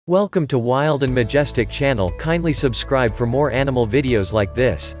Welcome to Wild and Majestic channel. Kindly subscribe for more animal videos like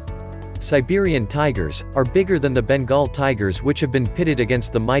this. Siberian tigers are bigger than the Bengal tigers, which have been pitted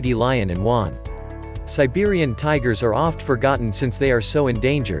against the mighty lion and won. Siberian tigers are oft forgotten since they are so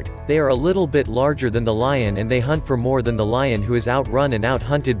endangered. They are a little bit larger than the lion and they hunt for more than the lion, who is outrun and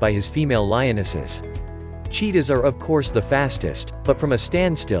out-hunted by his female lionesses. Cheetahs are of course the fastest, but from a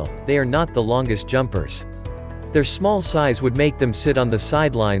standstill, they are not the longest jumpers. Their small size would make them sit on the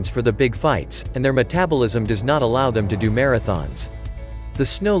sidelines for the big fights, and their metabolism does not allow them to do marathons. The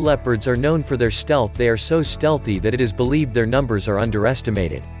snow leopards are known for their stealth. They are so stealthy that it is believed their numbers are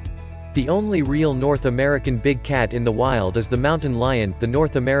underestimated. The only real North American big cat in the wild is the mountain lion. The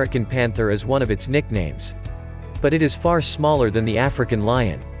North American panther is one of its nicknames. But it is far smaller than the African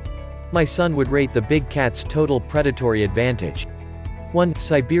lion. My son would rate the big cat's total predatory advantage. 1.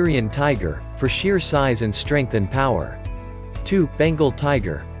 Siberian tiger, for sheer size and strength and power. 2. Bengal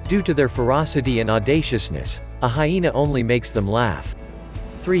tiger, due to their ferocity and audaciousness, a hyena only makes them laugh.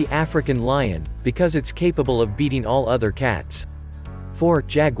 3. African lion, because it's capable of beating all other cats. 4.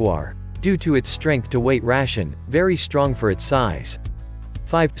 Jaguar, due to its strength to weight ration, very strong for its size.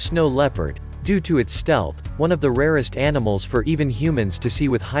 5. Snow leopard, due to its stealth, one of the rarest animals for even humans to see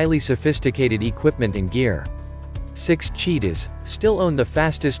with highly sophisticated equipment and gear. 6. Cheetahs, still own the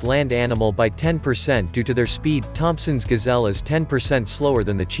fastest land animal by 10% due to their speed. Thompson's gazelle is 10% slower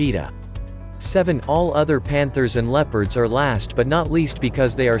than the cheetah. 7. All other panthers and leopards are last but not least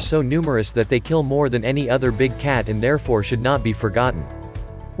because they are so numerous that they kill more than any other big cat and therefore should not be forgotten.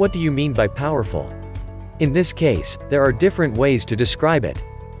 What do you mean by powerful? In this case, there are different ways to describe it.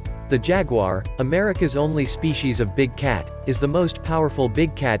 The jaguar, America's only species of big cat, is the most powerful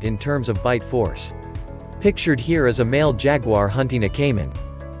big cat in terms of bite force. Pictured here is a male jaguar hunting a caiman.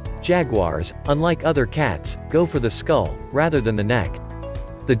 Jaguars, unlike other cats, go for the skull, rather than the neck.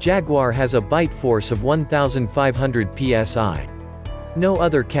 The jaguar has a bite force of 1,500 psi. No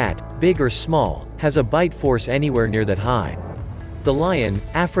other cat, big or small, has a bite force anywhere near that high. The lion,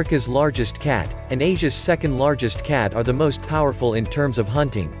 Africa's largest cat, and Asia's second largest cat, are the most powerful in terms of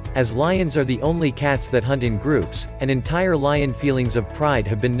hunting, as lions are the only cats that hunt in groups, and entire lion feelings of pride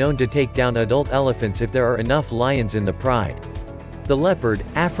have been known to take down adult elephants if there are enough lions in the pride. The leopard,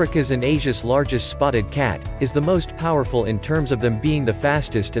 Africa's and Asia's largest spotted cat, is the most powerful in terms of them being the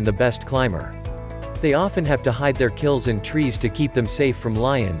fastest and the best climber. They often have to hide their kills in trees to keep them safe from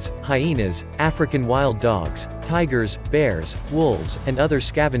lions, hyenas, African wild dogs, tigers, bears, wolves, and other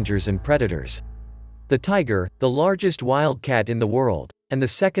scavengers and predators. The tiger, the largest wild cat in the world, and the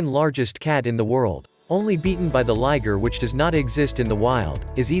second largest cat in the world, only beaten by the liger, which does not exist in the wild,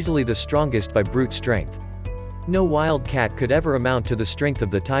 is easily the strongest by brute strength. No wild cat could ever amount to the strength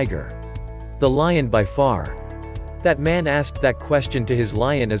of the tiger. The lion by far. That man asked that question to his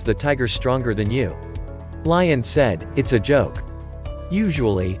lion: is the tiger stronger than you? Lion said, "It's a joke."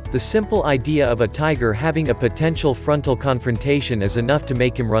 Usually, the simple idea of a tiger having a potential frontal confrontation is enough to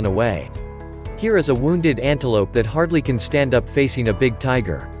make him run away. Here is a wounded antelope that hardly can stand up facing a big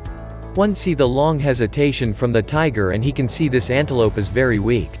tiger. One see the long hesitation from the tiger and he can see this antelope is very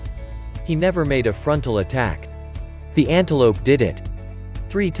weak. He never made a frontal attack. The antelope did it.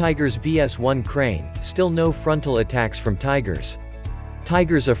 3 tigers vs 1 crane, still no frontal attacks from tigers.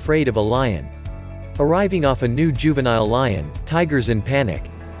 Tigers afraid of a lion. Arriving off a new juvenile lion, tigers in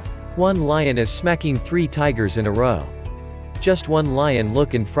panic. 1 lion is smacking 3 tigers in a row. Just 1 lion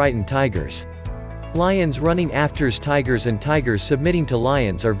look and frighten tigers. Lions running after tigers and tigers submitting to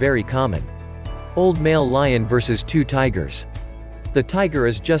lions are very common. Old male lion versus 2 tigers. The tiger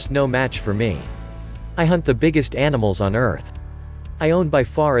is just no match for me. I hunt the biggest animals on earth. I own by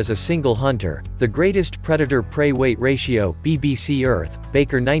far as a single hunter, the greatest predator-prey weight ratio, BBC Earth,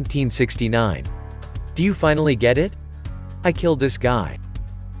 Baker 1969. Do you finally get it? I killed this guy.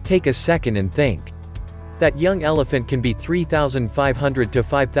 Take a second and think. That young elephant can be 3,500 to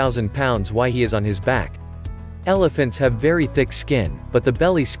 5,000 pounds. Why he is on his back? Elephants have very thick skin, but the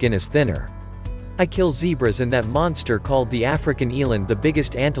belly skin is thinner. I kill zebras and that monster called the African eland, the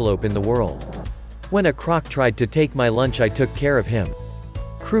biggest antelope in the world. When a croc tried to take my lunch, I took care of him.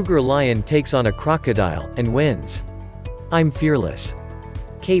 Kruger lion takes on a crocodile, and wins. I'm fearless.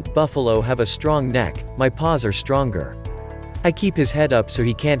 Cape buffalo have a strong neck, my paws are stronger. I keep his head up so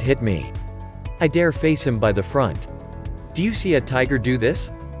he can't hit me. I dare face him by the front. Do you see a tiger do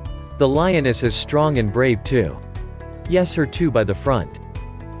this? The lioness is strong and brave too. Yes, her too by the front.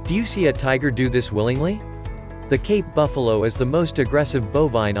 Do you see a tiger do this willingly? The Cape buffalo is the most aggressive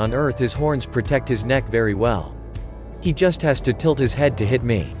bovine on earth. His horns protect his neck very well. He just has to tilt his head to hit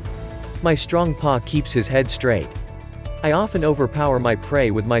me. My strong paw keeps his head straight. I often overpower my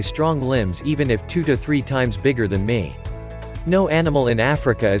prey with my strong limbs even if 2 to 3 times bigger than me. No animal in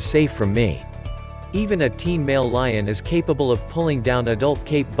Africa is safe from me. Even a teen male lion is capable of pulling down adult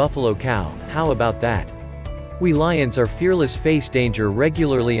Cape buffalo cow, how about that? We lions are fearless, face danger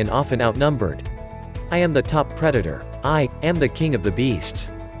regularly and often outnumbered. I am the top predator. I am the king of the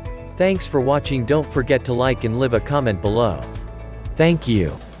beasts. Thanks for watching. Don't forget to like and leave a comment below. Thank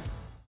you.